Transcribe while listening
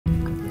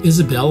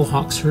Isabel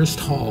Hawxhurst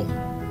Hall,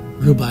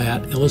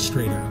 Rubaiyat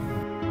Illustrator.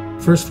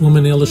 First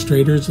woman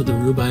illustrators of the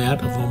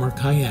Rubaiyat of Omar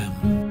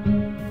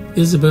Khayyam.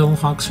 Isabel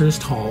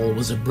Hawxhurst Hall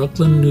was a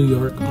Brooklyn, New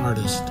York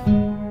artist.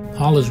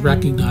 Hall is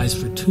recognized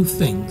for two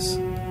things: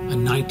 a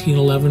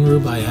 1911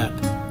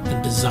 Rubaiyat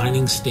and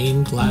designing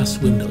stained glass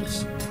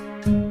windows.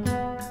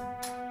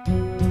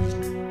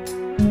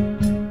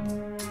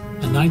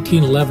 A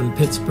 1911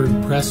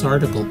 Pittsburgh Press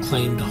article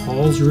claimed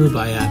Hall's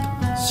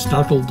Rubaiyat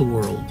startled the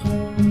world.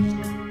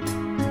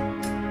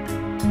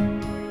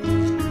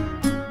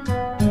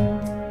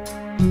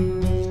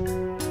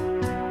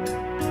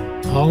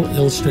 Hall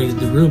illustrated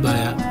the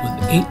Rubaiyat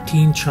with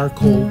 18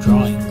 charcoal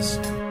drawings.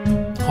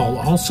 Hall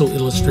also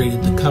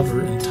illustrated the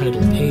cover and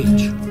title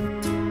page.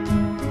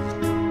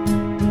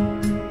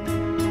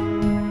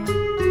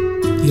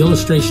 The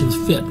illustrations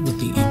fit with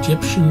the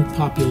Egyptian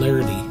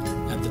popularity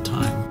at the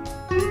time.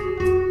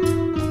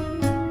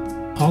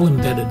 Hall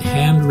embedded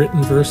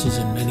handwritten verses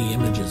in many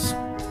images.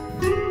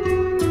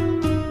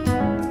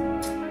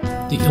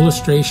 The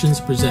illustrations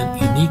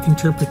present unique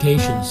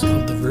interpretations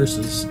of the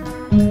verses.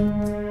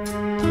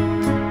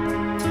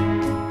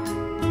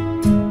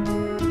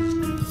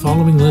 The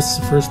following lists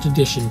the first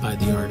edition by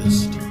the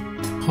artist.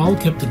 Hall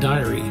kept a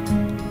diary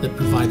that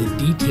provided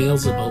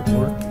details about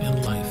work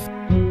and life.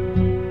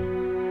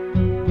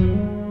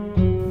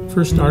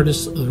 First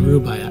Artists of the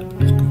Rubaiyat,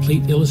 a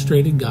complete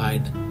illustrated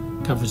guide,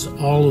 covers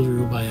all of the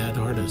Rubaiyat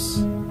artists.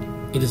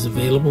 It is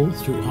available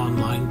through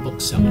online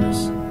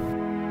booksellers.